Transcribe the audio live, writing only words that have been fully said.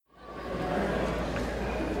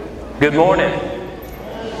Good morning.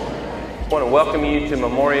 I want to welcome you to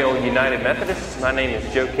Memorial United Methodist. My name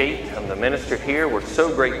is Joe Cate. I'm the minister here. We're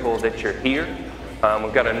so grateful that you're here.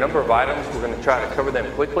 We've got a number of items. We're going to try to cover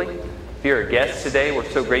them quickly. If you're a guest today, we're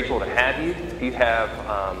so grateful to have you. If you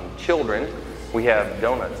have children, we have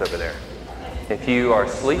donuts over there. If you are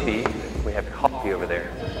sleepy, we have coffee over there.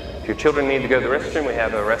 If your children need to go to the restroom, we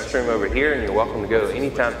have a restroom over here, and you're welcome to go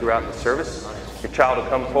anytime throughout the service. Your child will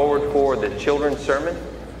come forward for the children's sermon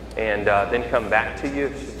and then come back to you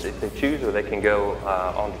if they choose, or they can go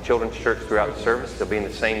on to children's church throughout the service. They'll be in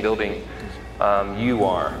the same building you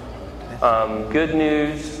are. Good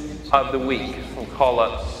news of the week. We'll call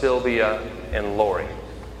up Sylvia and Lori.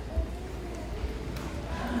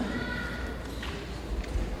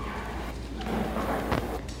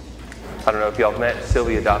 I don't know if y'all have met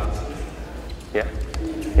Sylvia Dobson. Yeah?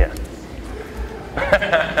 Yeah.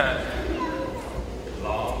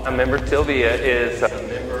 I remember Sylvia is a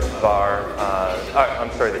member of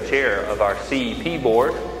the chair of our CEP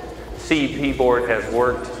board. CEP board has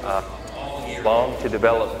worked all year long to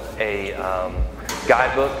develop a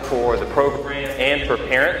guidebook for the program and for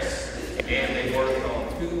parents. And they worked on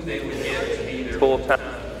who they would get to be their full-time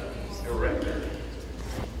director.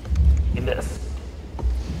 In this.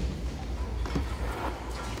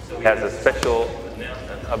 So he has a special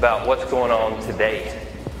announcement about what's going on today.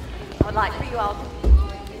 I would like for you all to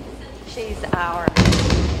She's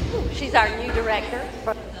our new director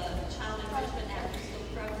for the Child Enrichment After School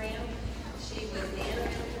Program. She was the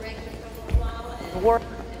interim director for a little while and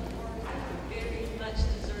very much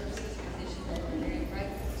deserves this position. We're very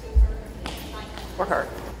grateful to her. For her.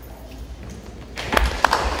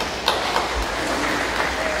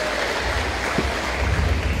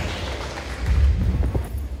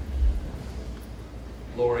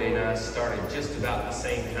 Lori and I started just about the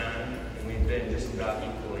same time, and we've been just about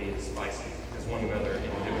equally as spicy as one another in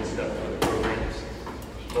doing stuff for the programs.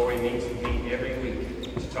 Lori meets with me every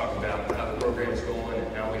week to talk about how the program's going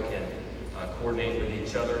and how we can coordinate with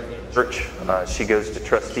each other in church. She goes to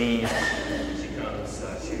trustees. She has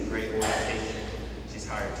a great orientation. She's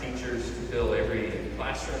hired teachers to fill every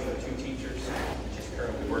classroom with 2 teachers. She's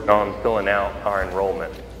currently working on filling out our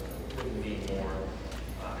enrollment. Couldn't be more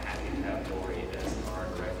happy to have Lori as our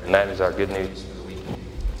director. And that is our good news for the week.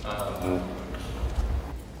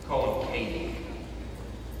 Call him Katie.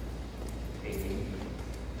 Katie,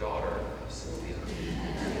 daughter of Sylvia.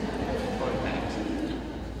 Fun fact.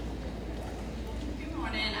 Good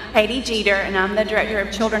morning. I'm Katie Jeter, and I'm the Director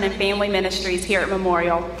of Children and Family Ministries here at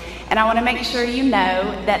Memorial. And I want to make sure you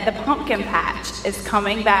know that the pumpkin patch is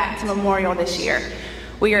coming back to Memorial this year.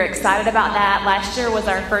 We are excited about that. Last year was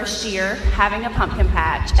our first year having a pumpkin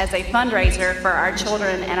patch as a fundraiser for our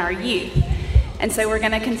children and our youth. And so we're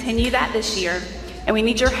going to continue that this year. And we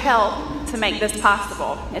need your help to make this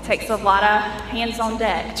possible. It takes a lot of hands on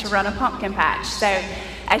deck to run a pumpkin patch. So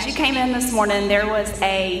as you came in this morning, there was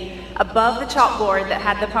above the chalkboard that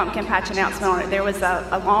had the pumpkin patch announcement on it, there was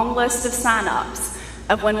a long list of sign-ups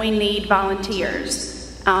of when we need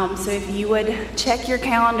volunteers. So if you would check your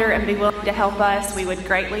calendar and be willing to help us, we would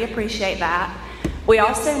greatly appreciate that. We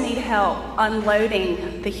also need help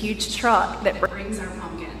unloading the huge truck that brings our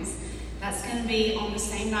pumpkins. That's going to be on the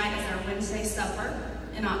same night as our Wednesday supper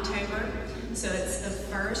in October. So it's the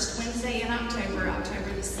first Wednesday in October,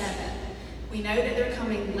 October the 7th. We know that they're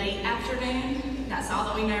coming late afternoon. That's all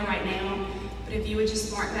that we know right now. But if you would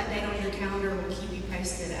just mark that date on your calendar, we'll keep you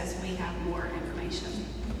posted as we have more information.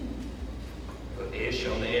 Put ish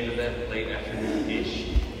on the end of that, late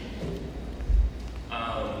afternoon-ish.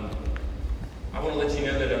 I want to let you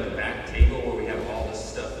know that on the back table where we have all this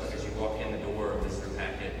stuff, as you walk in the door, visitor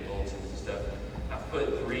packet, bulletins and stuff, I've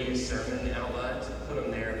put 3 sermon outlines. I put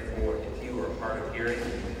them there for if you are hard of hearing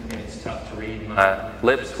and it's tough to read my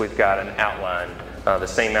lips. We've got an outline, the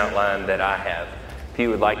same outline that I have. If you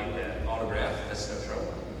would like that autograph, that's no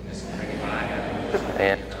trouble. Just bring it by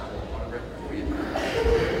and autograph for you.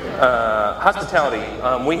 Hospitality.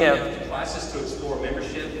 We have classes to explore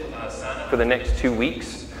membership. Sign up for the next 2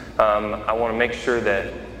 weeks. I want to make sure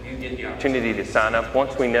that you get the opportunity to sign up.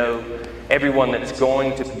 Once we know everyone that's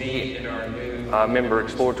going to be in our new member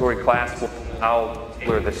exploratory class, I'll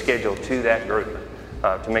tailor the schedule to that group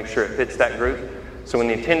to make sure it fits that group. So when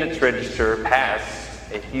the attendance register passes,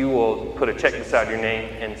 if you will put a check beside your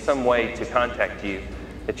name in some way to contact you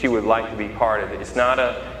that you would like to be part of it. It's not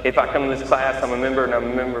if I come to this class, I'm a member and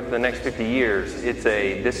I'm a member for the next 50 years.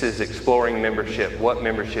 This is exploring membership, what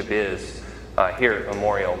membership is here at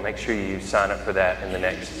Memorial. Make sure you sign up for that in the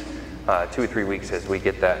next 2 or 3 weeks as we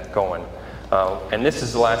get that going. And this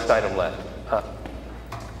is the last item left.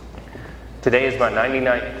 Today is my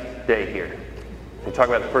 99th day here. We talk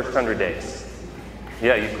about the first 100 days.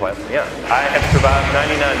 Yeah, you clap. Yeah. I have survived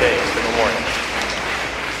 99 days at Memorial.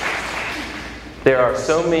 There are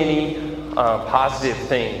so many positive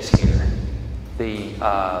things here. The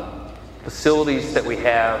facilities that we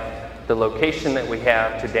have, the location that we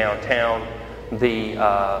have to downtown, the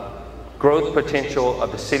growth potential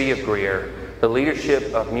of the city of Greer, the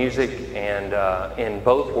leadership of music and in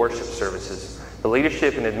both worship services, the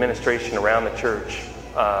leadership and administration around the church.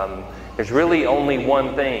 There's really only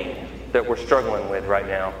one thing that we're struggling with right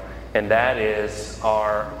now, and that is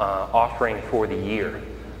our offering for the year.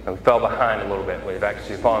 And we fell behind a little bit. We've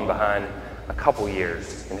actually fallen behind a couple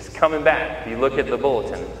years, and it's coming back. If you look at the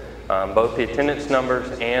bulletin, both the attendance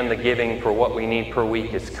numbers and the giving for what we need per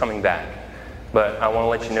week is coming back. But I want to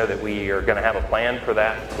let you know that we are going to have a plan for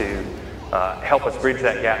that to help us bridge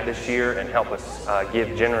that gap this year and help us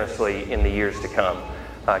give generously in the years to come.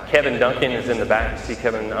 Kevin Duncan is in the back. See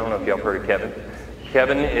Kevin? I don't know if y'all heard of Kevin.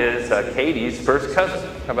 Kevin is Katie's first cousin.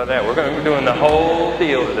 How about that? We're going to be doing the whole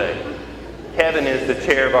deal today. Kevin is the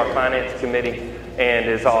chair of our finance committee and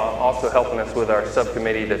is also helping us with our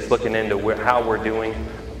subcommittee that's looking into how we're doing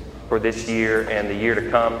for this year and the year to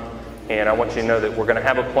come. And I want you to know that we're going to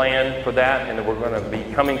have a plan for that, and that we're going to be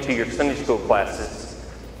coming to your Sunday school classes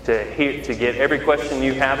to get every question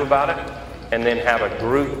you have about it, and then have a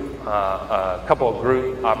couple of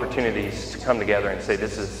group opportunities to come together and say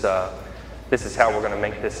this is how we're going to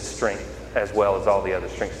make this a strength, as well as all the other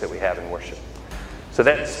strengths that we have in worship. So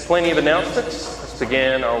that's plenty of announcements. Let's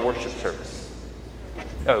begin our worship service.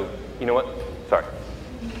 Oh, you know what? Sorry.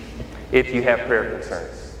 If you have prayer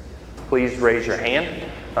concerns, please raise your hand.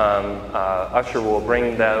 Usher will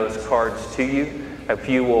bring those cards to you. If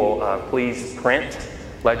you will please print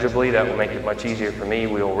legibly, that will make it much easier for me.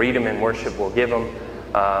 We will read them in worship. We'll give them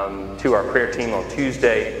to our prayer team on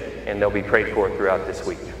Tuesday, and they'll be prayed for throughout this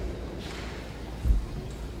week.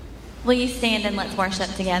 Will you stand and let's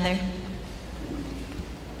worship together?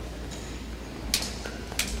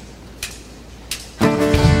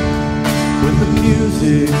 When the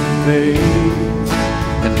music fades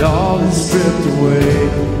and all is stripped away,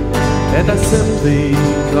 and I simply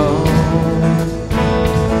come,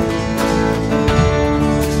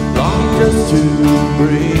 longing just to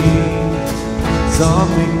bring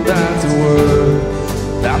something that's a word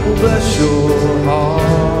that will bless your heart.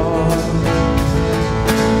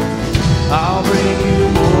 I'll bring you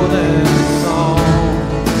more than a song,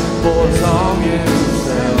 for a song in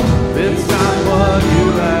itself, it's not what you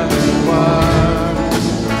have required.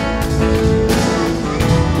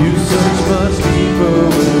 You search much deeper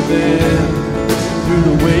within, through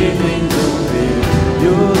the way things appear.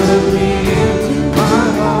 You're looking into my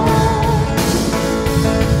heart.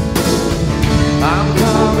 I'm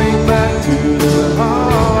coming back to the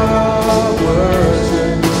heart of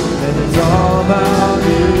worship, and it's all about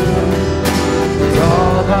you. It's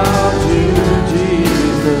all about you,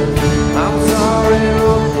 Jesus. I'm sorry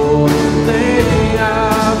for the thing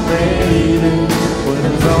I've made it, when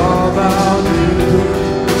it's all about you.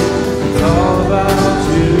 It's all about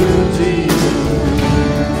you, Jesus.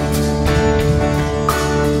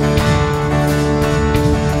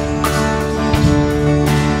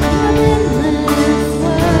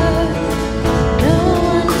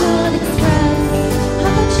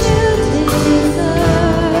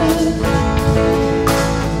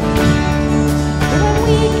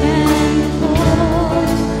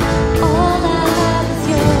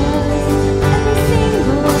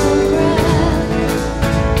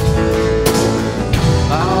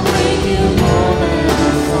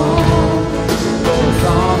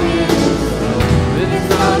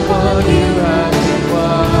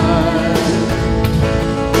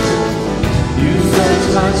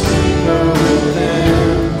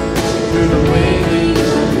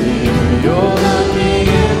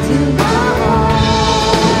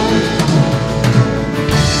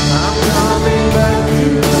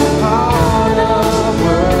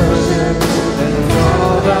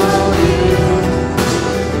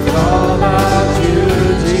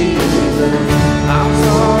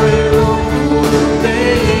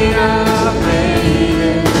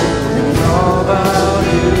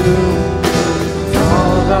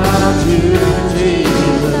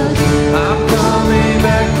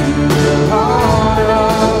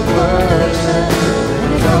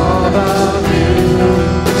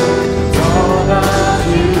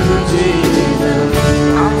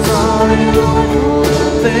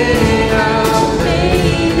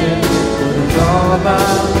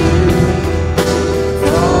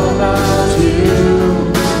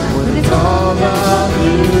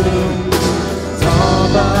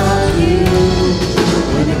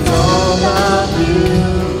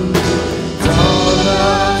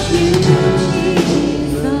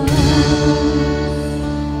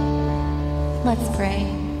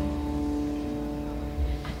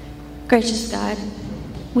 Gracious God,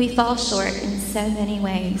 we fall short in so many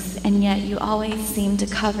ways, and yet you always seem to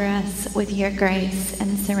cover us with your grace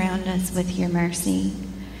and surround us with your mercy.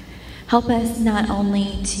 Help us not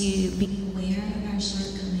only to be aware of our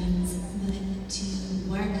shortcomings, but to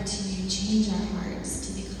work to change our hearts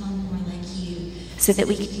to become more like you, so that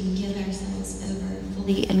we can give ourselves over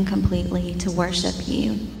fully and completely to worship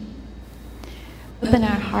you. Open our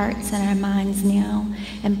hearts and our minds now,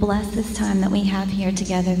 and bless this time that we have here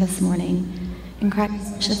together this morning. In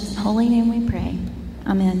Christ's precious and holy name we pray.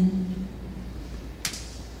 Amen.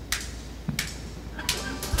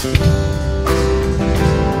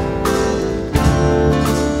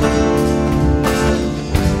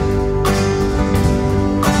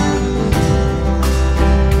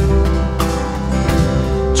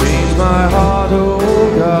 Change my heart, oh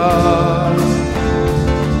God.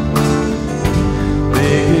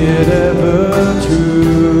 Make it ever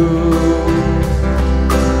true.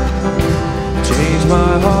 Change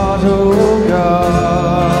my heart, oh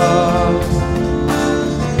God.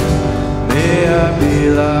 May I be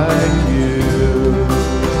like you.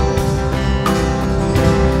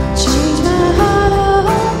 Change my heart, oh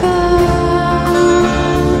God.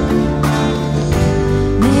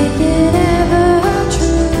 Make it ever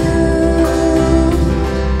true.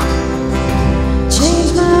 Change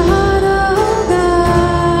my heart, oh God.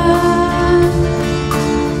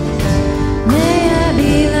 May I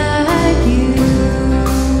be like you.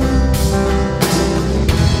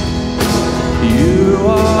 You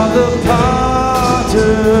are the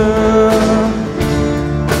potter,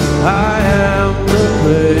 I am the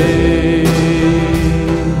clay.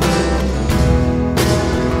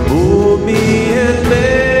 Mold me and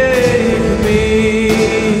make me,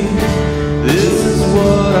 this is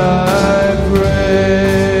what I pray.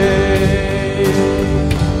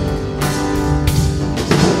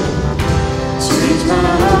 Change my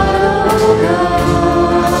heart, oh God.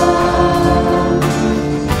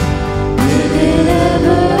 Make it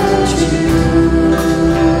ever true.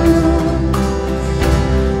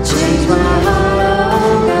 Change my heart,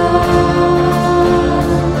 oh God.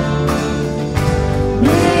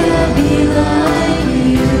 May I be like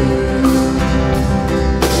you.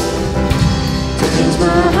 Change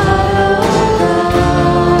my heart, oh God.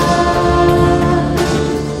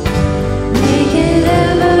 Make it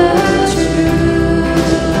ever true.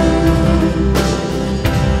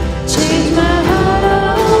 Change my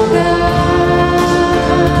heart, oh God.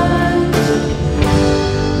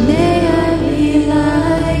 May I be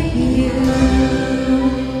like you.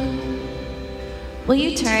 Will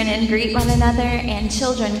you turn and greet one another, and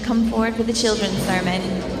children, come forward for the children's sermon.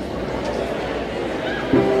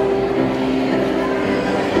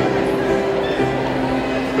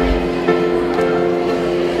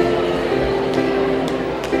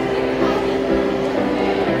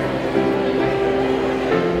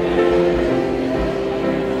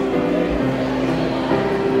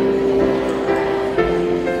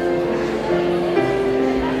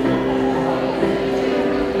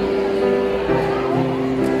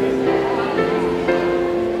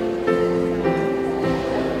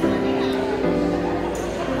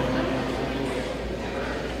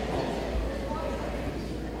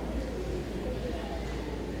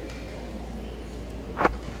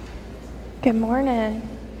 Good morning.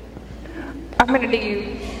 I'm going to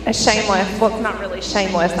do a shameless, well, it's not really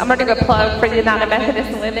shameless. I'm going to do a plug for the United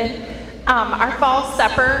Methodist Women. Our fall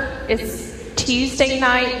supper is Tuesday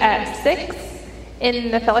night at 6 in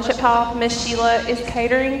the fellowship hall. Miss Sheila is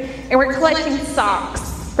catering, and we're collecting socks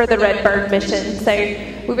for the Redbird mission. So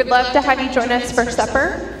we would love to have you join us for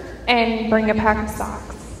supper and bring a pack of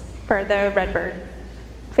socks for the Redbird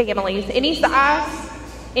families. Any size,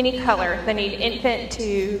 any color. They need infant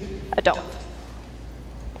to adult.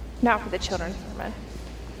 Now for the children's sermon.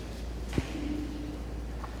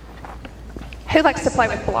 Who likes to play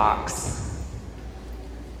with blocks?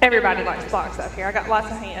 Everybody likes blocks up here. I got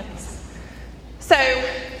lots of hands. So,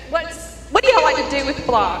 what do y'all like to do with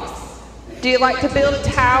blocks? Do you like to build a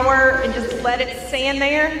tower and just let it stand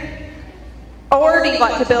there? Or do you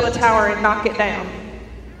like to build a tower and knock it down?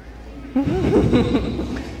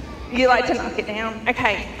 You like to knock it down?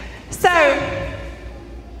 Okay. So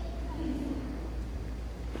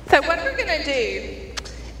what we're going to do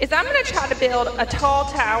is I'm going to try to build a tall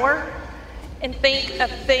tower and think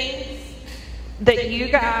of things that you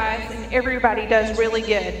guys and everybody does really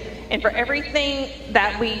good. And for everything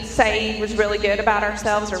that we say was really good about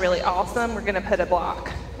ourselves or really awesome, we're going to put a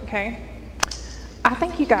block, okay? I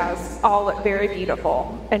think you guys all look very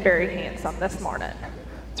beautiful and very handsome this morning.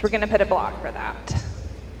 So we're going to put a block for that.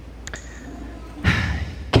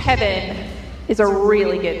 Kevin is a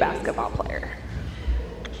really good basketball player.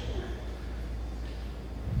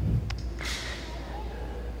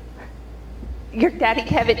 Your daddy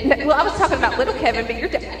Kevin. Well, I was talking about little Kevin, but your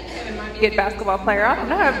daddy Kevin might be a good basketball player. I don't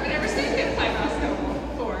know. I've never seen him play basketball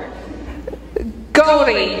before.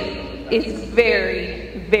 Goldie is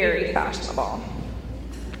very, very fashionable.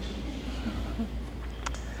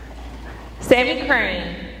 Sammy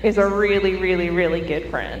Crane is a really, really, really good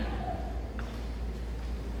friend.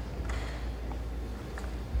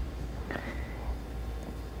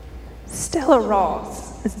 Stella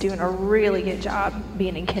Ross is doing a really good job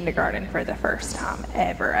being in kindergarten for the first time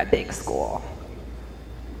ever at big school.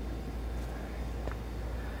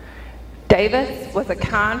 Davis was a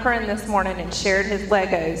kind friend this morning and shared his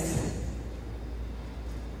Legos.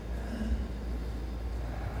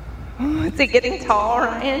 Oh, is he getting tall,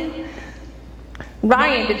 Ryan?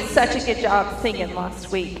 Ryan did such a good job singing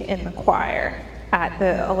last week in the choir at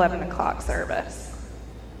the 11 o'clock service.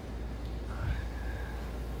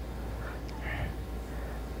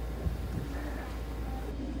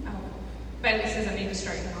 Bailey says I need to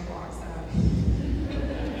straighten my blocks out.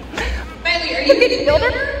 Bailey, are you a good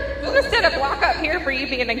builder? We'll just set a block up here for you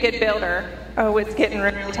being a good builder. Oh, it's getting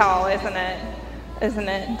really tall, isn't it? Isn't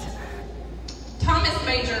it? Thomas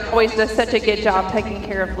Major Always does such a good job taking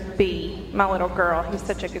care of B, my little girl. He's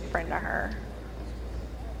such a good friend to her.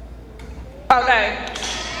 Okay.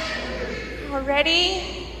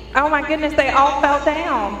 Already? Oh my goodness, they all fell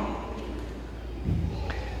down.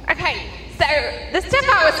 Okay, so the stuff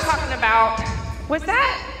I was talking about, was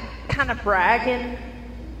that kind of bragging?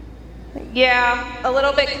 Yeah, a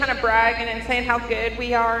little bit kind of bragging and saying how good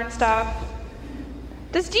we are and stuff.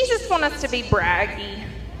 Does Jesus want us to be braggy?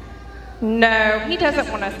 No, he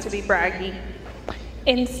doesn't want us to be braggy.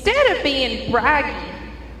 Instead of being braggy,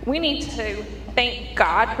 we need to thank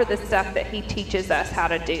God for the stuff that he teaches us how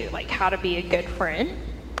to do, like how to be a good friend,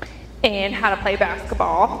 and how to play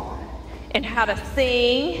basketball, and how to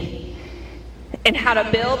sing, and how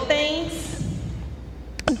to build things.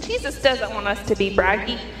 Jesus doesn't want us to be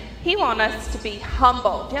braggy. He wants us to be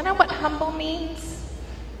humble. Do you know what humble means?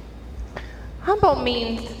 Humble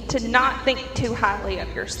means to not think too highly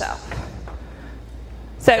of yourself.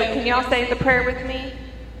 So, can y'all say the prayer with me?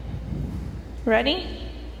 Ready?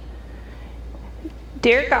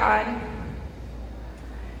 Dear God,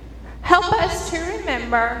 help us to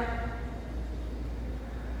remember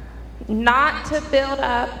not to build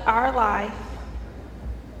up our life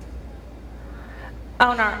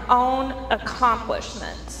on our own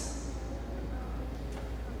accomplishments,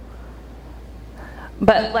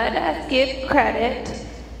 but let us give credit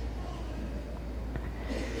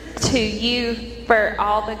to you for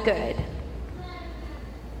all the good.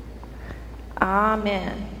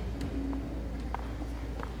 Amen.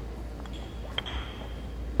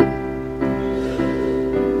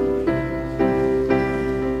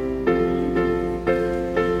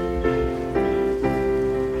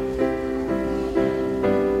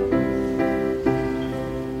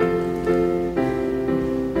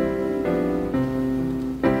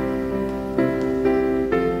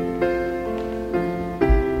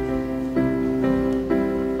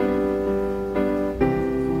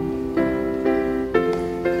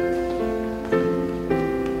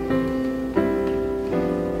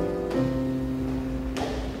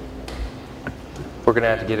 We're going to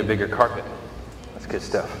have to get a bigger carpet. That's good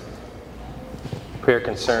stuff. Prayer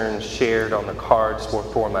concerns shared on the cards were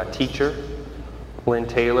for my teacher, Lynn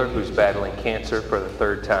Taylor, who's battling cancer for the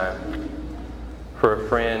third time. For a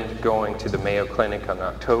friend going to the Mayo Clinic in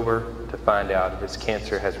October to find out his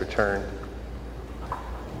cancer has returned.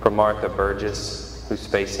 For Martha Burgess, who's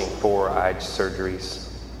facing 4 eye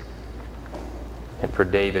surgeries. And for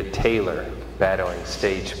David Taylor, battling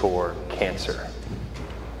stage 4 cancer.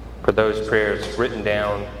 For those prayers written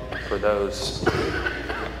down, for those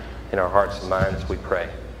in our hearts and minds, we pray.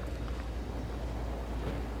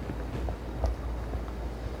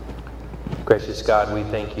 Gracious God, we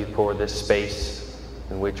thank you for this space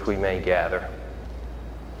in which we may gather.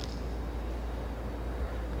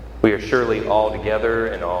 We are surely all together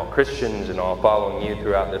and all Christians and all following you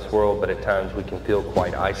throughout this world, but at times we can feel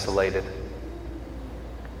quite isolated.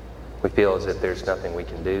 We feel as if there's nothing we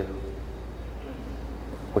can do.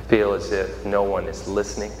 We feel as if no one is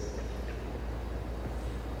listening.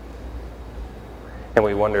 And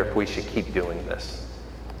we wonder if we should keep doing this.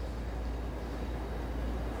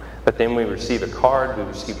 But then we receive a card, we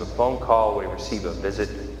receive a phone call, we receive a visit.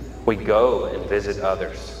 We go and visit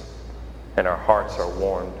others, and our hearts are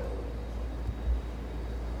warmed.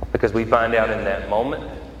 Because we find out in that moment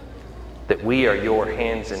that we are your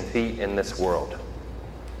hands and feet in this world.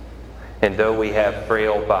 And though we have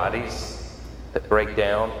frail bodies that break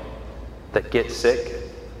down, that get sick,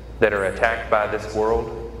 that are attacked by this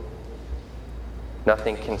world,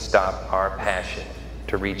 Nothing can stop our passion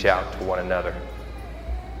to reach out to one another.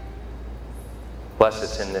 Bless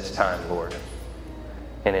us in this time, Lord,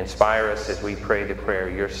 and inspire us as we pray the prayer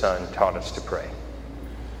your Son taught us to pray.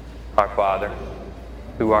 Our Father,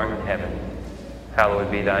 who art in heaven,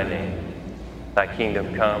 hallowed be thy name. Thy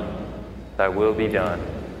kingdom come, thy will be done,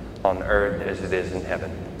 on earth as it is in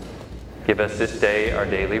heaven. Give us this day our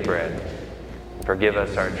daily bread, and forgive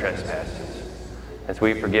us our trespasses, as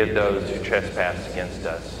we forgive those who trespass against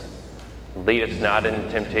us. Lead us not into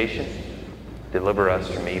temptation, deliver us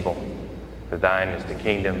from evil. For thine is the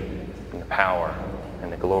kingdom, and the power,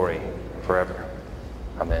 and the glory forever.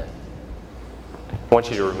 Amen. I want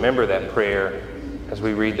you to remember that prayer as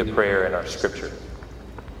we read the prayer in our scripture.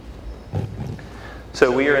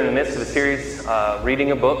 So we are in the midst of a series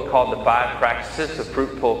reading a book called The 5 Practices of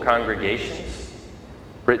Fruitful Congregations,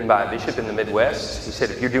 written by a bishop in the Midwest. He said,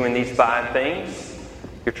 if you're doing these 5 things,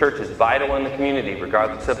 your church is vital in the community,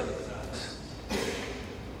 regardless of size.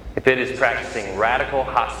 If it is practicing radical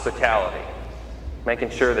hospitality,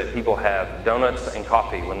 making sure that people have donuts and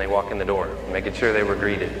coffee when they walk in the door, making sure they were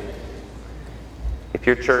greeted. If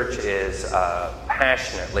your church is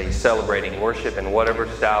passionately celebrating worship in whatever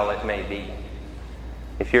style it may be,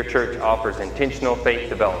 if your church offers intentional faith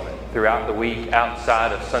development throughout the week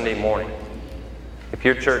outside of Sunday morning, if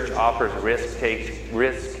your church offers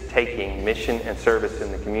risk-taking mission and service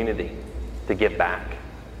in the community to give back,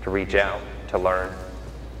 to reach out, to learn,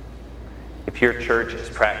 if your church is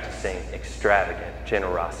practicing extravagant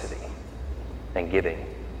generosity and giving,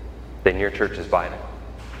 then your church is vital.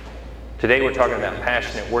 Today we're talking about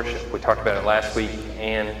passionate worship. We talked about it last week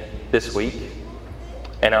and this week,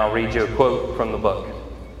 and I'll read you a quote from the book.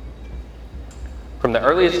 From the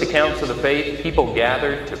earliest accounts of the faith, people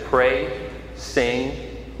gathered to pray, sing,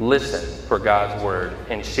 listen for God's word,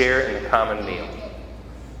 and share in the common meal.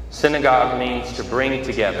 Synagogue means to bring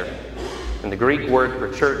together, and the Greek word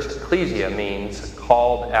for church, ecclesia, means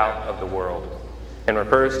called out of the world, and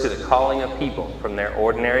refers to the calling of people from their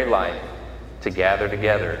ordinary life to gather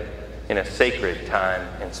together in a sacred time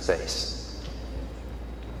and space.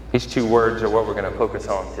 These 2 words are what we're going to focus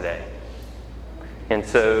on today. And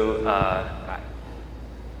so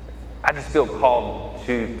I just feel called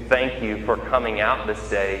to thank you for coming out this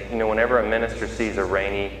day. You know, whenever a minister sees a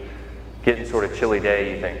rainy, getting sort of chilly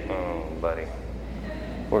day, you think, oh, buddy,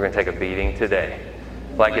 we're going to take a beating today,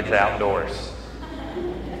 like it's outdoors.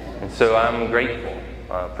 And so I'm grateful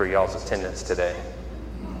for y'all's attendance today.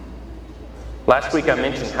 Last week I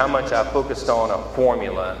mentioned how much I focused on a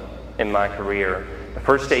formula in my career. The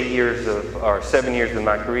first 7 years of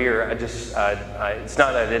my career, it's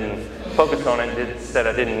not that I didn't focus on it, it's that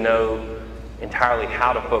I didn't know entirely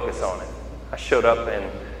how to focus on it. I showed up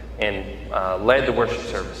and led the worship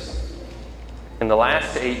service. In the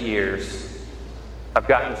last 8 years, I've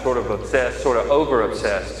gotten sort of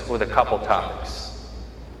over-obsessed with a couple topics.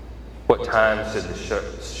 What time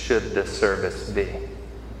should the service be?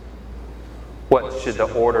 What should the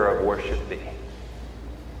order of worship be?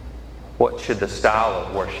 What should the style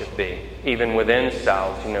of worship be? Even within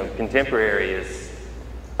styles, you know, contemporary is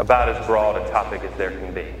about as broad a topic as there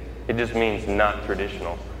can be. It just means not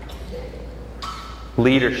traditional.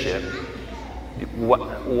 Leadership.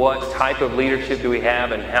 What type of leadership do we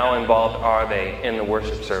have, and how involved are they in the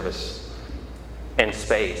worship service? And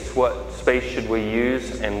space. What space should we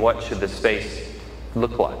use, and what should the space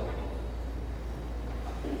look like?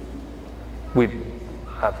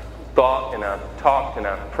 I've thought, and I've talked, and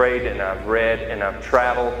I've prayed, and I've read, and I've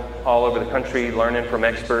traveled all over the country learning from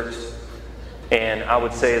experts. And I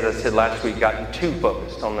would say, as I said last week, gotten too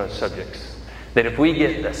focused on those subjects. That if we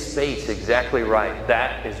get the space exactly right,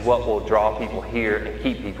 that is what will draw people here and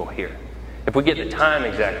keep people here. If we get the time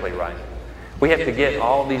exactly right, we have to get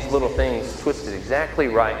all these little things twisted exactly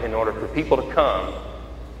right in order for people to come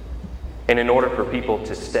and in order for people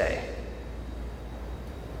to stay.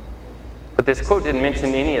 But this quote didn't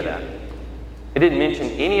mention any of that. It didn't mention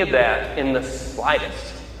any of that in the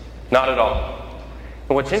slightest. Not at all.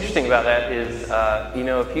 And what's interesting about that is,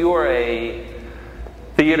 if you are a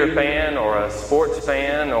theater fan or a sports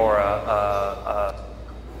fan or a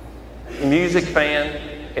music fan,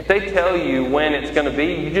 if they tell you when it's going to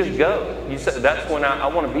be, you just go. You say, that's when I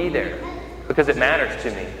want to be there because it matters to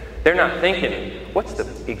me. They're not thinking, what's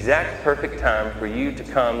the exact perfect time for you to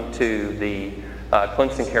come to the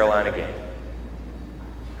Clemson-Carolina game?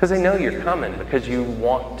 Because they know you're coming because you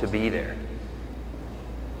want to be there.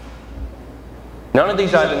 None of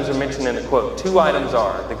these items are mentioned in the quote. 2 items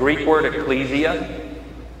are. The Greek word ecclesia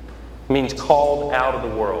means called out of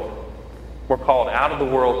the world. We're called out of the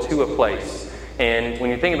world to a place. And when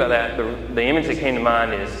you think about that, the image that came to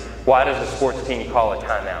mind is why does a sports team call a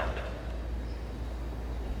timeout?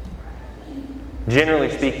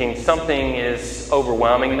 Generally speaking, something is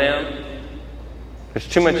overwhelming them. There's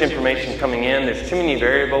too much information coming in. There's too many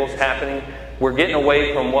variables happening. We're getting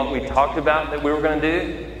away from what we talked about that we were going to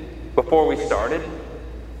do before we started,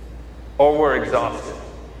 or we're exhausted.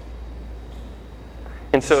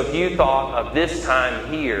 And so if you thought of this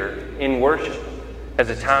time here in worship as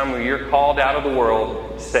a time where you're called out of the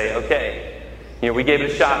world to say, okay, we gave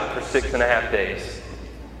it a shot for 6.5 days.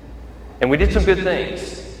 And we did some good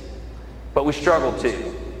things, but we struggled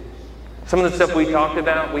too. Some of the stuff we talked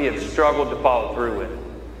about, we have struggled to follow through with.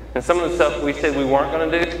 And some of the stuff we said we weren't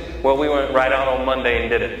going to do, well, we went right out on Monday and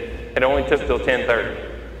did it. It only took till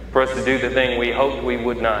 10:30 for us to do the thing we hoped we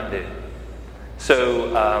would not do.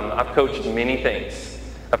 So I've coached many things.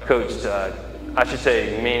 I've coached, I should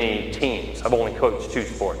say, many teams. I've only coached 2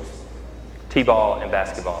 sports, t-ball and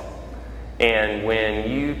basketball. And when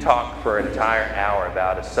you talk for an entire hour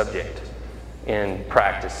about a subject in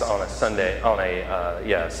practice on a Sunday,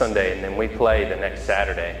 Sunday, and then we play the next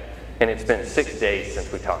Saturday, and it's been 6 days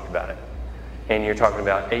since we talked about it. And you're talking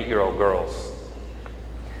about 8-year-old girls.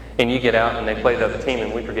 And you get out and they play the other team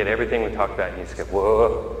and we forget everything we talked about. And you just go,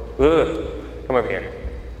 whoa, come over here.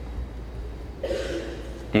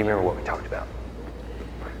 Do you remember what we talked about?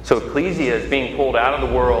 So Ecclesia is being pulled out of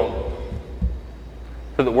the world.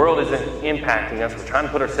 So the world isn't impacting us. We're trying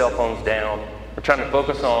to put our cell phones down. We're trying to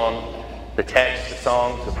focus on the text, the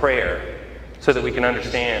songs, the prayer, so that we can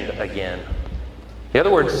understand again. The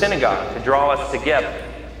other word, synagogue, to draw us together.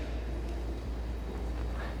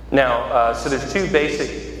 Now, so there's 2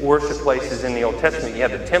 basic worship places in the Old Testament. You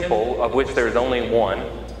have the temple, of which there is only one,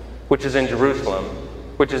 which is in Jerusalem,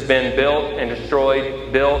 which has been built and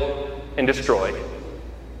destroyed.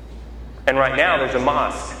 And right now there's a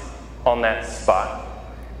mosque on that spot.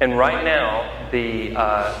 And right now,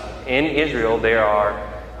 in Israel, there are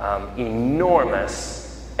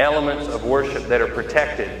enormous elements of worship that are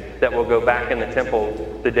protected that will go back in the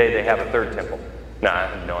temple the day they have a 3rd temple. Now, I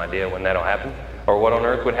have no idea when that'll happen or what on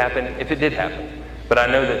earth would happen if it did happen. But I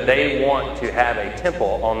know that they want to have a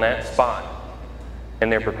temple on that spot,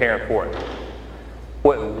 and they're preparing for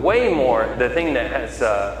it. Way more, the thing that has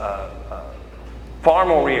far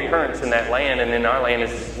more reoccurrence in that land and in our land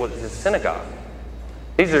is the synagogue.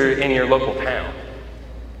 These are in your local town.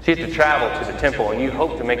 So you have to travel to the temple, and you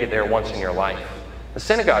hope to make it there once in your life. The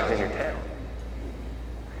synagogue's in your town.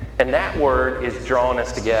 And that word is drawing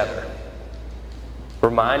us together,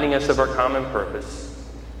 reminding us of our common purpose,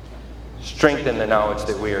 strengthen the knowledge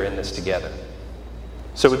that we are in this together.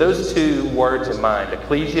 So with those 2 words in mind,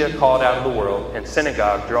 ecclesia, called out of the world, and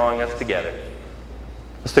synagogue, drawing us together,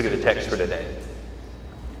 let's look at the text for today.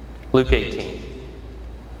 Luke 18.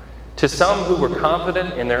 To some who were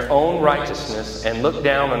confident in their own righteousness and looked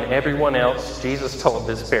down on everyone else, Jesus told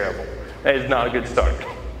this parable. That is not a good start.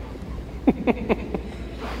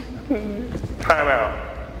 Time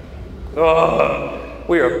out. Oh,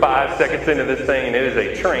 we are 5 seconds into this thing and it is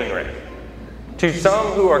a train wreck. To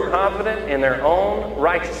some who are confident in their own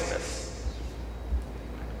righteousness,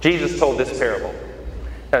 Jesus told this parable.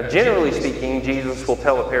 Now, generally speaking, Jesus will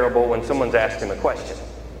tell a parable when someone's asked him a question.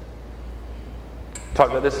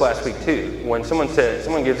 Talked about this last week too. When someone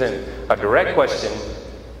gives him a direct question,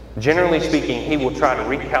 generally speaking, he will try to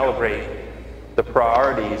recalibrate the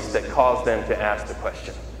priorities that cause them to ask the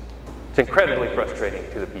question. It's incredibly frustrating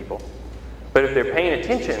to the people. But if they're paying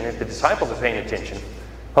attention, if the disciples are paying attention,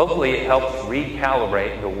 hopefully it helps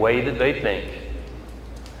recalibrate the way that they think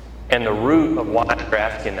and the root of why they're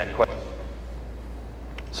asking that question.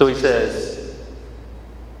 So he says,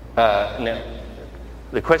 now,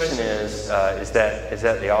 the question is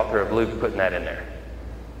that the author of Luke putting that in there?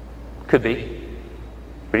 Could be.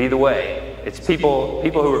 But either way, it's people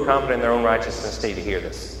who are confident in their own righteousness need to hear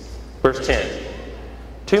this. Verse 10.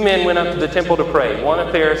 2 men went up to the temple to pray, one a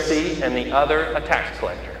Pharisee and the other a tax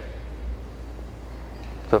collector.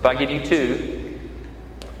 So if I give you 2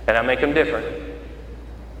 and I make them different,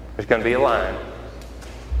 there's going to be a line.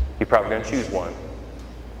 You're probably going to choose one.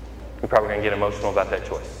 You're probably going to get emotional about that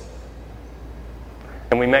choice.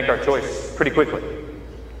 And we make our choice pretty quickly.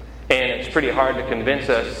 And it's pretty hard to convince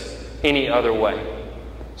us any other way.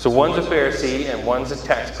 So one's a Pharisee and one's a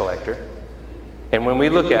tax collector. And when we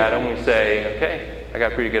look at them, we say, okay, I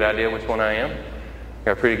got a pretty good idea which one I am. I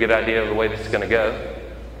got a pretty good idea of the way this is going to go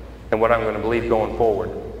and what I'm going to believe going forward.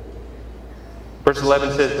 Verse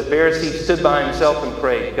 11 says, the Pharisee stood by himself and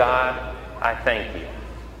prayed, God, I thank you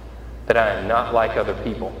that I am not like other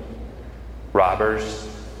people, robbers,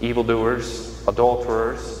 evildoers,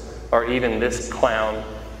 adulterers, or even this clown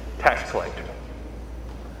tax collector.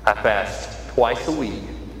 I fast twice a week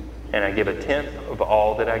and I give a tenth of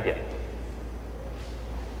all that I get.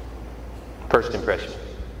 First impression.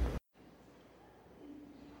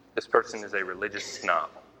 This person is a religious snob.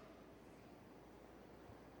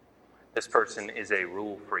 This person is a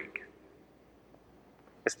rule freak.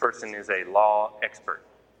 This person is a law expert.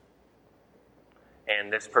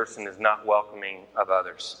 And this person is not welcoming of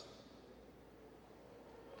others.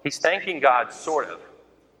 He's thanking God, sort of.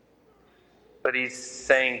 But he's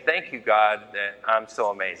saying, thank you, God, that I'm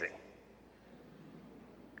so amazing.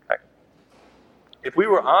 Right? If we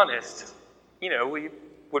were honest, we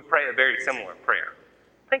would pray a very similar prayer.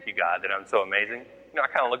 Thank you, God, that I'm so amazing. I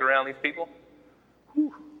kind of look around these people.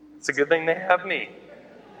 Whew, it's a good thing they have me.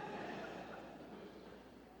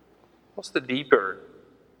 What's the deeper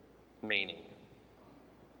meaning?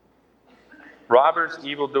 Robbers,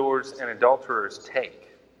 evildoers, and adulterers take.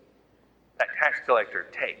 That tax collector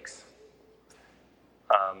takes.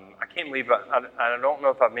 I can't believe, I don't know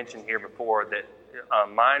if I've mentioned here before that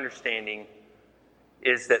my understanding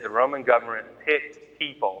is that the Roman government picked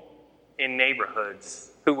people in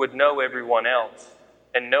neighborhoods who would know everyone else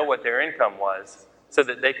and know what their income was so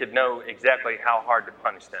that they could know exactly how hard to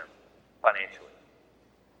punish them financially.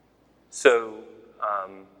 So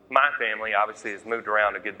my family obviously has moved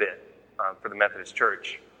around a good bit for the Methodist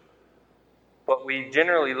Church. But we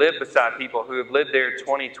generally live beside people who have lived there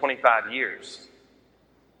 20, 25 years.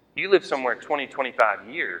 You live somewhere 20, 25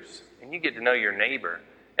 years, and you get to know your neighbor.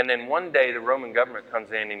 And then one day the Roman government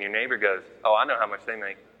comes in and your neighbor goes, oh, I know how much they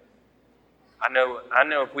make. I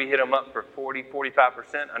know if we hit them up for 40,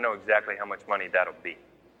 45%, I know exactly how much money that'll be.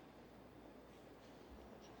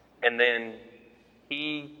 And then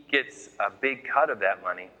he gets a big cut of that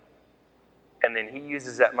money. And then he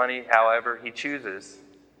uses that money however he chooses.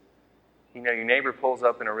 Your neighbor pulls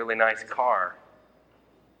up in a really nice car.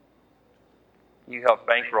 You help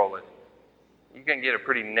bankroll it. You can get a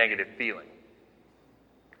pretty negative feeling.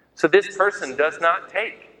 So this person does not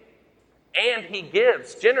take. And he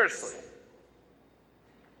gives generously.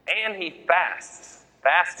 And he fasts.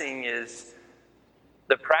 Fasting is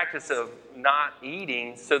the practice of not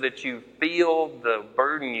eating so that you feel the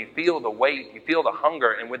burden, you feel the weight, you feel the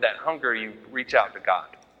hunger, and with that hunger you reach out to God.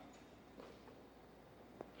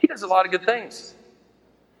 He does a lot of good things.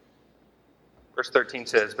 Verse 13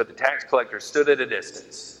 says, but the tax collector stood at a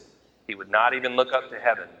distance. He would not even look up to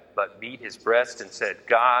heaven, but beat his breast and said,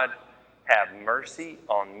 God, have mercy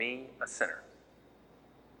on me, a sinner.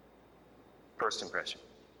 First impression.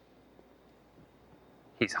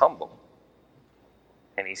 He's humble.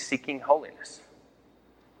 And he's seeking holiness.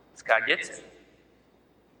 This guy gets it.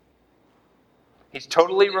 He's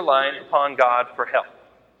totally reliant upon God for help.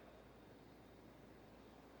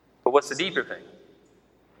 But what's the deeper thing?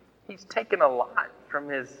 He's taken a lot from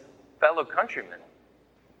his fellow countrymen.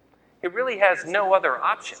 He really has no other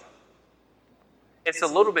option. It's a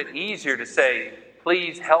little bit easier to say,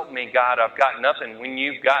 please help me, God, I've got nothing, when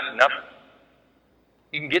you've got nothing.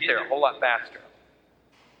 You can get there a whole lot faster.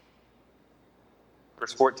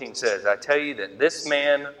 Verse 14 says, I tell you that this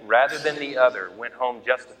man, rather than the other, went home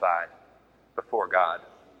justified before God.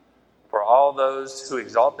 For all those who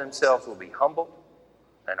exalt themselves will be humbled,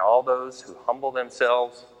 and all those who humble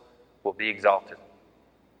themselves will be exalted.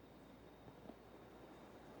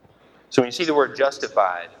 So when you see the word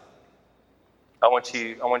justified,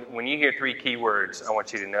 when you hear three key words, I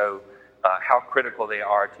want you to know how critical they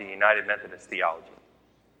are to United Methodist theology.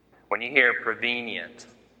 When you hear prevenient,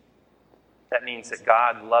 that means that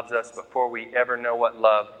God loves us before we ever know what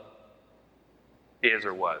love is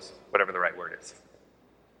or was, whatever the right word is.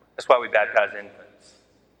 That's why we baptize infants,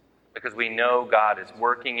 because we know God is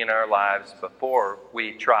working in our lives before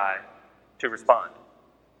we try to respond.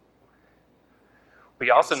 We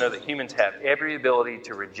also know that humans have every ability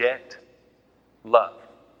to reject love.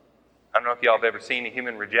 I don't know if y'all have ever seen a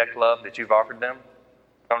human reject love that you've offered them.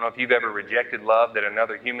 I don't know if you've ever rejected love that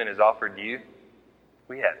another human has offered you.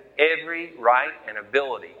 We have every right and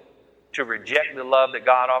ability to reject the love that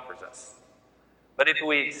God offers us. But if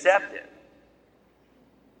we accept it,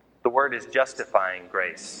 the word is justifying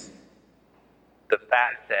grace. The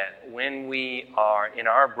fact that when we are in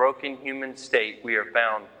our broken human state, we are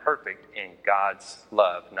found perfect in God's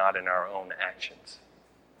love, not in our own actions.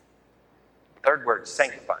 Third word,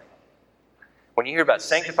 sanctifying. When you hear about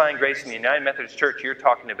sanctifying grace in the United Methodist Church, you're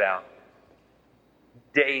talking about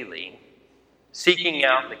daily seeking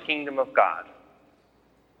out the kingdom of God.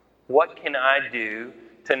 What can I do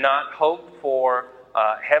to not hope for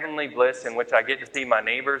heavenly bliss in which I get to see my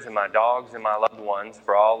neighbors and my dogs and my loved ones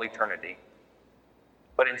for all eternity,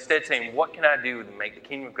 but instead saying, what can I do to make the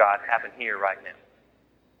kingdom of God happen here right now?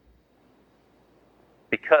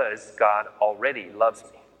 Because God already loves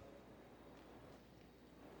me.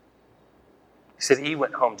 He said he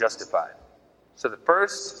went home justified. So the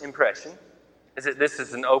first impression is that this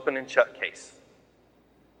is an open and shut case.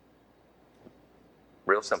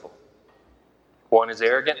 Real simple. One is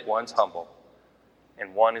arrogant, one's humble,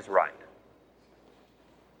 and one is right.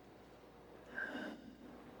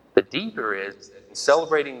 The deeper is that in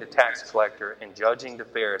celebrating the tax collector and judging the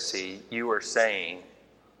Pharisee, you are saying,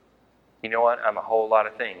 you know what, I'm a whole lot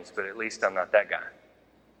of things, but at least I'm not that guy.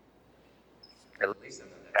 At least I'm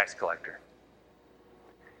not the tax collector.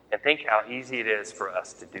 And think how easy it is for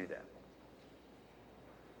us to do that.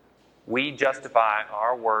 We justify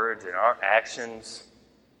our words and our actions,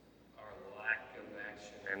 our lack of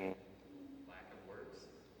action and lack of words,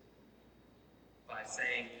 by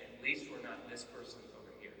saying, at least we're not this person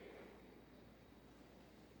over here.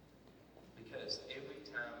 Because every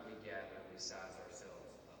time we gather, we size ourselves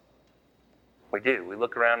up. We do. We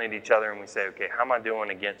look around at each other and we say, okay, how am I doing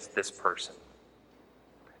against this person?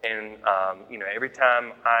 And, every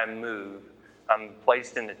time I move, I'm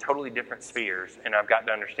placed into totally different spheres, and I've got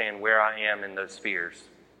to understand where I am in those spheres.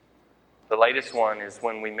 The latest one is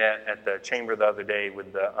when we met at the chamber the other day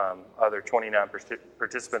with the other 29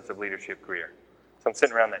 participants of Leadership Career. So I'm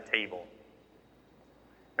sitting around that table,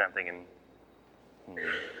 and I'm thinking,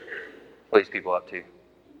 what are these people up to?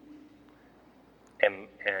 And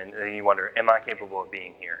then you wonder, am I capable of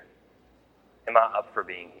being here? Am I up for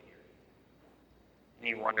being here? And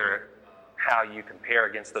you wonder how you compare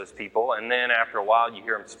against those people. And then after a while, you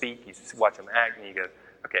hear them speak, you watch them act, and you go,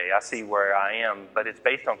 okay, I see where I am, but it's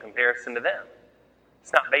based on comparison to them.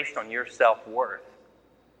 It's not based on your self-worth,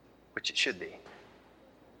 which it should be.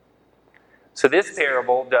 So this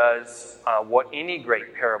parable does what any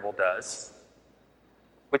great parable does,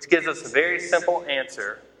 which gives us a very simple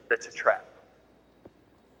answer that's a trap.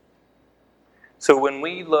 So when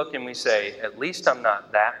we look and we say, at least I'm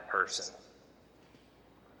not that person,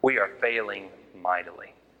 we are failing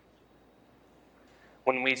mightily.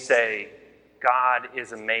 When we say, God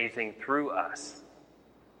is amazing through us,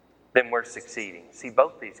 then we're succeeding. See,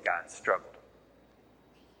 both these guys struggled.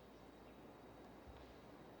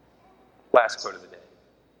 Last quote of the day.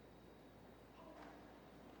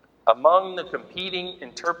 Among the competing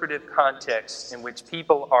interpretive contexts in which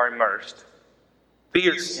people are immersed,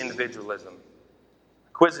 fierce individualism,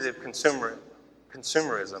 acquisitive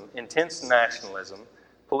consumerism, intense nationalism,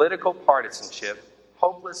 political partisanship,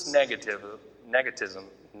 hopeless negativism,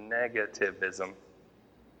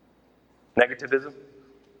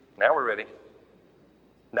 now we're ready,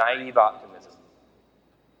 naive optimism.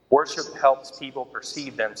 Worship helps people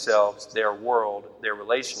perceive themselves, their world, their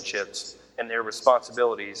relationships, and their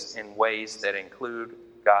responsibilities in ways that include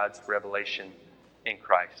God's revelation in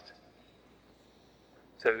Christ.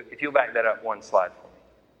 So if you'll back that up one slide for me.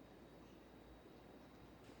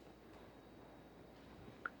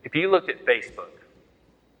 If you looked at Facebook,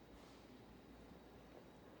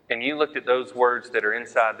 and you looked at those words that are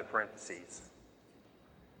inside the parentheses,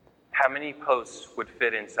 how many posts would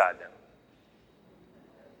fit inside them?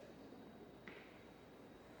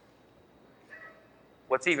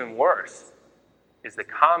 What's even worse is the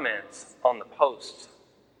comments on the posts.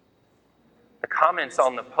 The comments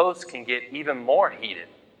on the posts can get even more heated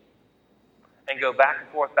and go back and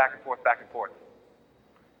forth, back and forth, back and forth.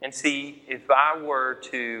 And see, if I were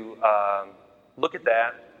to look at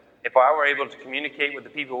that, if I were able to communicate with the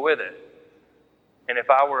people with it, and if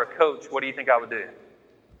I were a coach, what do you think I would do?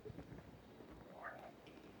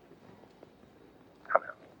 Come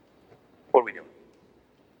out. What are we doing?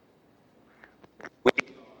 We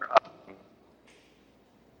are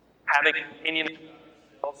having an opinion of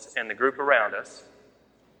ourselves and the group around us.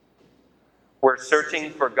 We're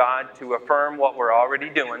searching for God to affirm what we're already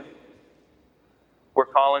doing. We're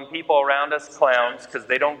calling people around us clowns because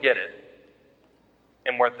they don't get it.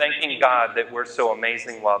 And we're thanking God that we're so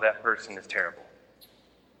amazing while that person is terrible.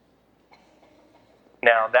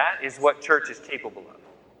 Now, that is what church is capable of.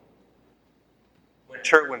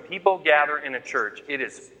 When people gather in a church, it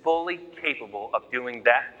is fully capable of doing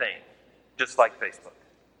that thing, just like Facebook.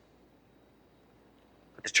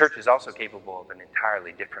 But the church is also capable of an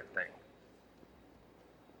entirely different thing.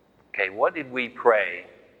 Okay, what did we pray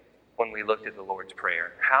when we looked at the Lord's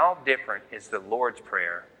Prayer? How different is the Lord's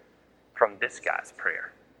Prayer from this guy's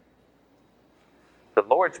prayer? The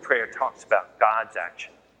Lord's Prayer talks about God's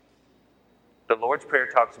action. The Lord's Prayer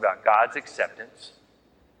talks about God's acceptance,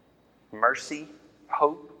 mercy,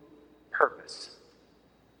 hope, purpose,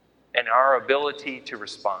 and our ability to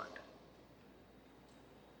respond.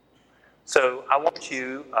 So I want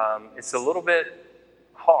you, it's a little bit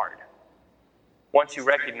hard, once you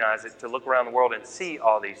recognize it, to look around the world and see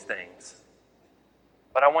all these things.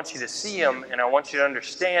 But I want you to see them, and I want you to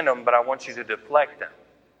understand them, but I want you to deflect them.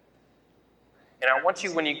 And I want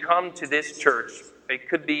you, when you come to this church, it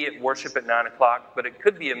could be at worship at 9 o'clock, but it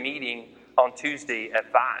could be a meeting on Tuesday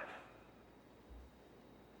at 5.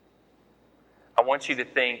 I want you to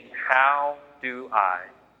think, how do I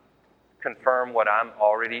confirm what I'm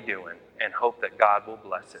already doing and hope that God will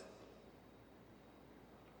bless it?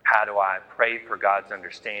 How do I pray for God's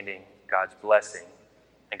understanding, God's blessing,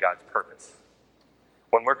 and God's purpose?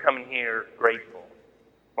 When we're coming here grateful,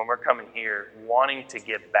 when we're coming here wanting to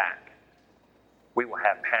give back, we will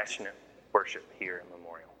have passionate worship here at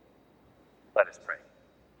Memorial. Let us pray.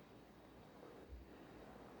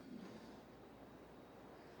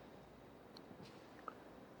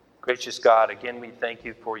 Gracious God, again we thank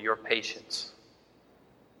you for your patience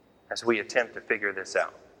as we attempt to figure this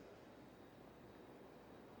out.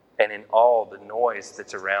 And in all the noise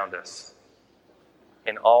that's around us,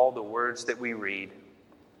 in all the words that we read,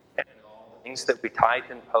 and in all the things that we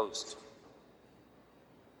type and post,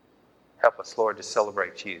 help us, Lord, to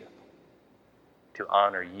celebrate you, to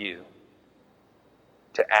honor you,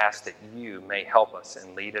 to ask that you may help us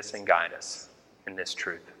and lead us and guide us in this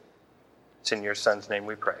truth. It's in your Son's name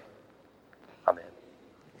we pray. Amen.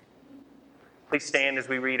 Please stand as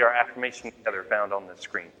we read our affirmation together found on the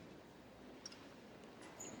screen.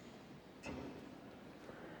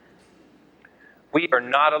 We are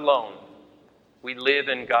not alone. We live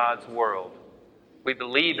in God's world. We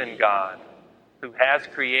believe in God, who has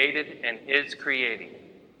created and is creating,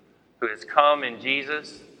 who has come in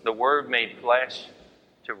Jesus, the Word made flesh,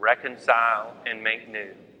 to reconcile and make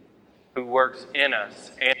new, who works in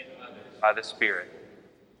us and others by the Spirit.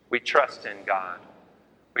 We trust in God.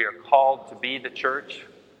 We are called to be the church,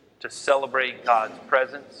 to celebrate God's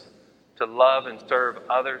presence, to love and serve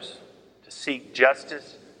others, to seek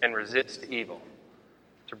justice and resist evil,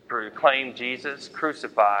 to proclaim Jesus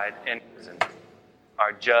crucified and risen,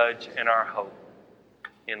 our judge and our hope.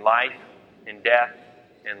 In life, in death,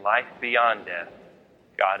 in life beyond death,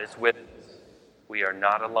 God is with us. We are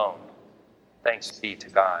not alone. Thanks be to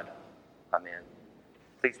God. Amen.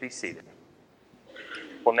 Please be seated.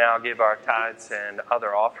 We'll now give our tithes and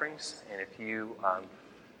other offerings, and if you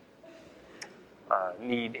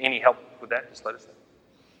need any help with that, just let us know.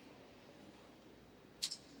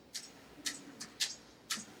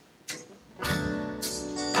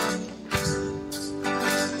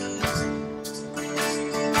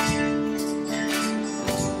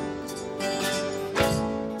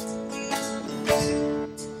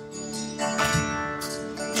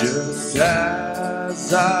 Just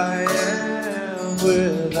as I am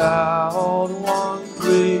without one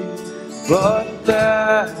plea, but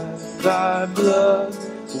that thy blood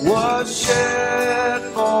was shed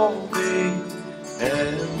for me,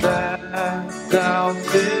 and that thou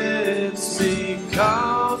bidst me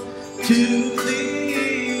come to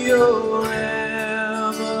thee, O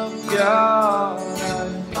Lamb of God,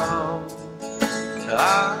 I come,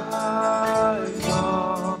 I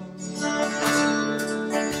come.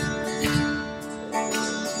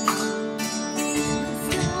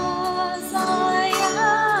 As I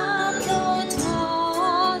am, though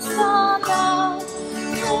tossed about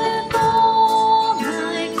with all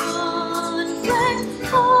my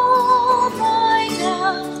conflict, all my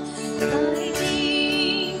doubt, my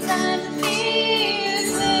needs and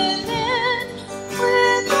fears within,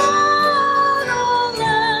 without a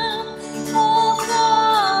Lamb of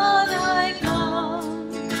God I come,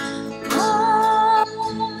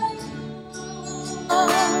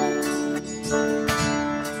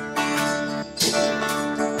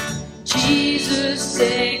 Jesus,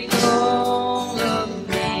 take all of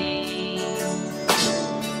me.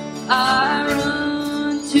 I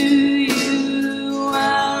run to you, I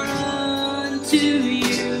run to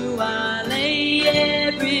you, I lay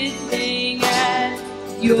everything at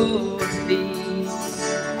your feet.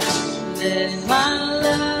 Let my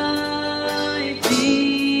life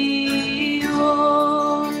be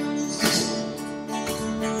yours.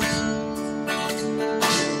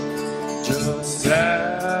 Just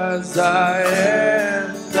as I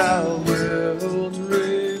am, thou wilt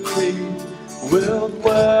relieve, wilt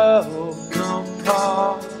welcome,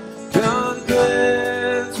 pardon,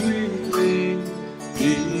 cleanse, relieve,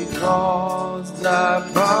 because thy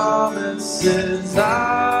promises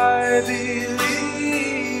I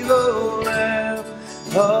believe, O Lamb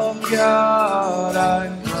of God, I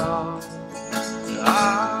come, I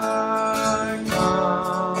come.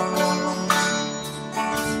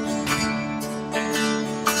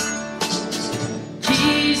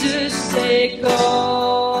 Jesus, take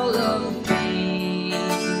all of me.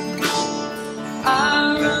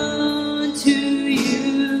 I run to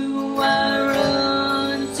you, I run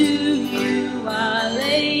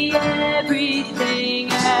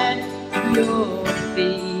your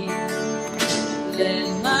feet.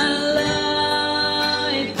 Let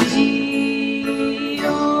my life be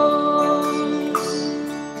yours.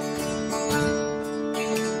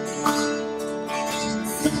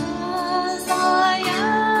 As I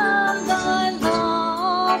am thy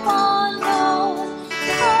love unknown,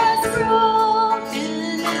 has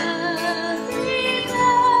broken every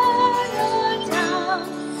barrier down.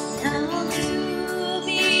 Now to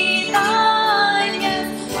be thine,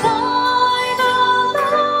 yes, thine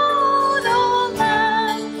alone, O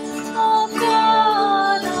Lamb of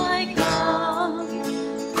God, I come,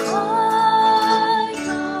 I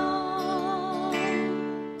come.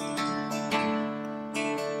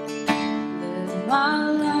 Let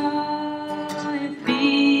my life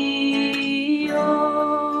be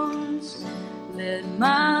yours. Let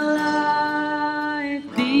my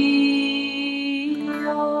life be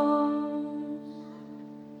yours.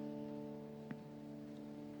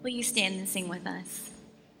 Will you stand and sing with us?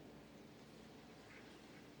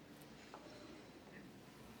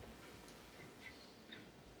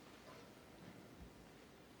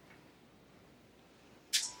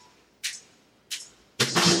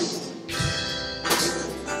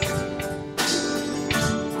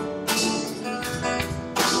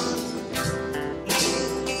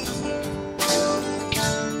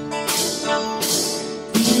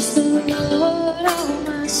 Bless the Lord, oh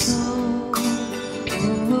my soul,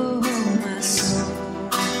 oh my soul.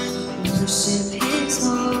 Worship His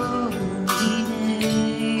holy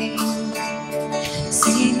name.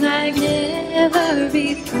 Sing like never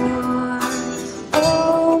before,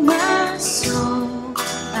 oh my soul.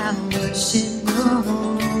 I worship Your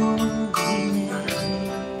holy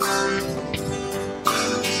name.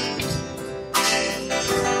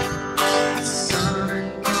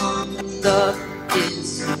 Sun comes up,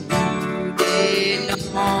 it's a new day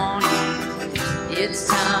dawning. It's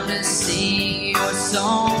time to sing Your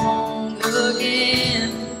song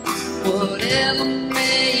again. Whatever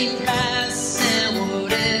may pass and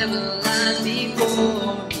whatever lies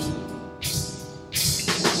before me,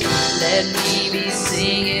 let me be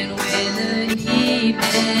singing when the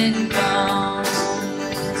evening comes.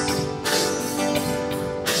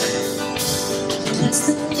 Bless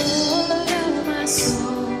the Lord, oh my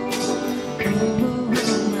soul,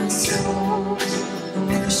 oh my soul.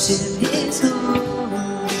 Worship His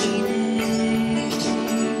holy name.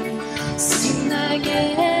 Sing like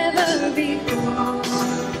never before,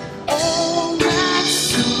 oh my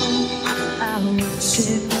soul. I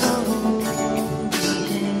worship Your holy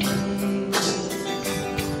name.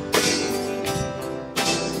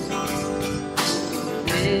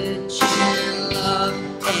 Rich in love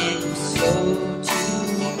and slow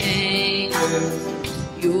to anger.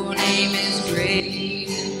 Your name is great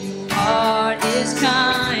and Your heart is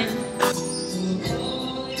kind.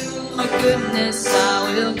 Oh, Your goodness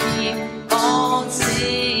I will keep on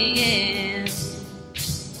singing.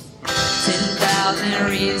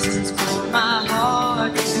 10,000 reasons for my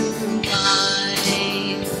heart to find.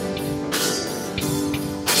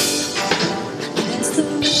 Bless the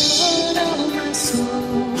Lord, oh my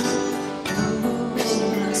soul,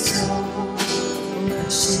 oh my soul.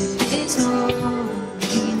 Worship His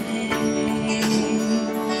holy name.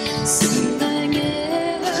 Sing like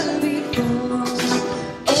never before,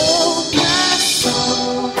 oh my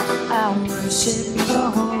soul. I worship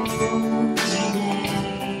Your holy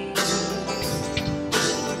name.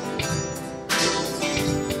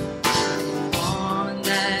 On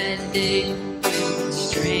that day when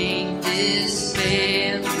strength is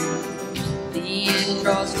failing, the end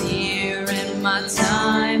draws near and my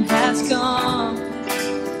time has come.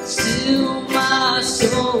 Still my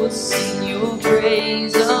soul sing Your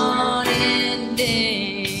praise unending.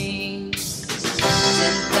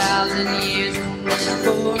 10,000 years and then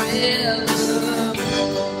forevermore.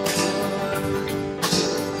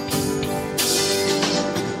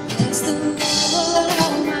 Bless the Lord,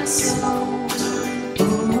 oh my soul,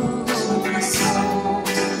 oh my soul.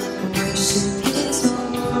 Worship His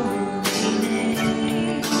holy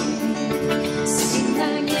name. Sing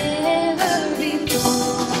like never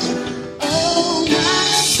before, oh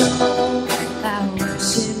my soul. I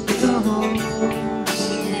worship Your holy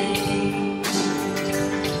name.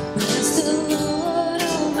 Bless the Lord,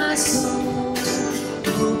 oh my soul,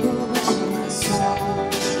 oh my soul.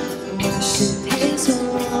 Worship His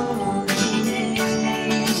holy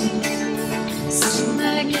name. Sing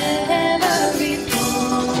like never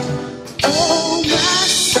before, oh my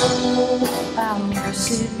soul. I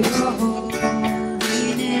worship Your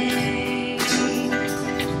holy name.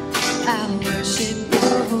 I worship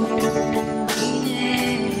Your holy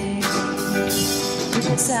name.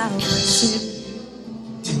 Yes, I worship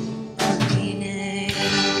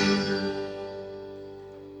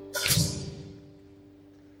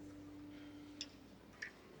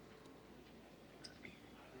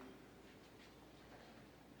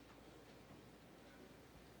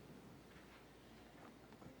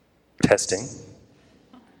Testing.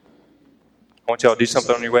 I want y'all to do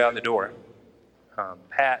something on your way out the door.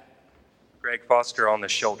 Pat Greg Foster on the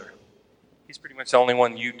shoulder. He's pretty much the only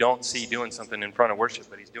one you don't see doing something in front of worship,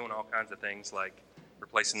 but he's doing all kinds of things like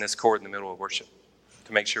replacing this cord in the middle of worship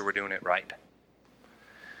to make sure we're doing it right.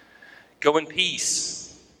 Go in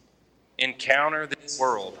peace. Encounter this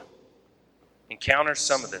world. Encounter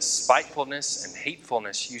some of the spitefulness and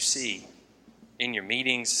hatefulness you see in your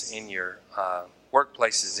meetings, in your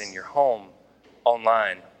workplaces, in your home,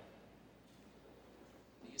 online.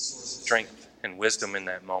 Be a source of strength and wisdom in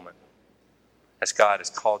that moment, as God has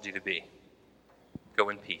called you to be. Go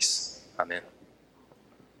in peace. Amen.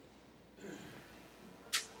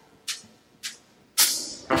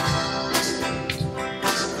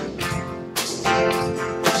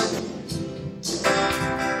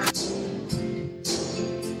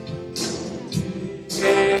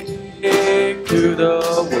 To the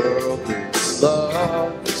world with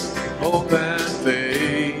love, hope, and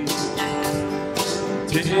faith.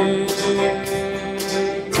 Take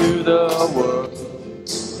to the world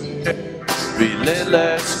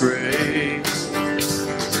relentless grace,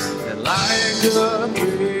 and like the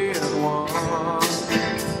 3 and 1,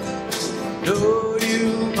 know you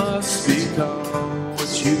must become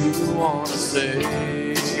what you want to say.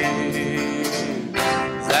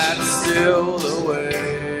 That's still the way.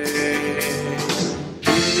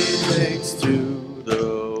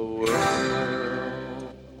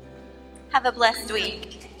 Have a blessed week.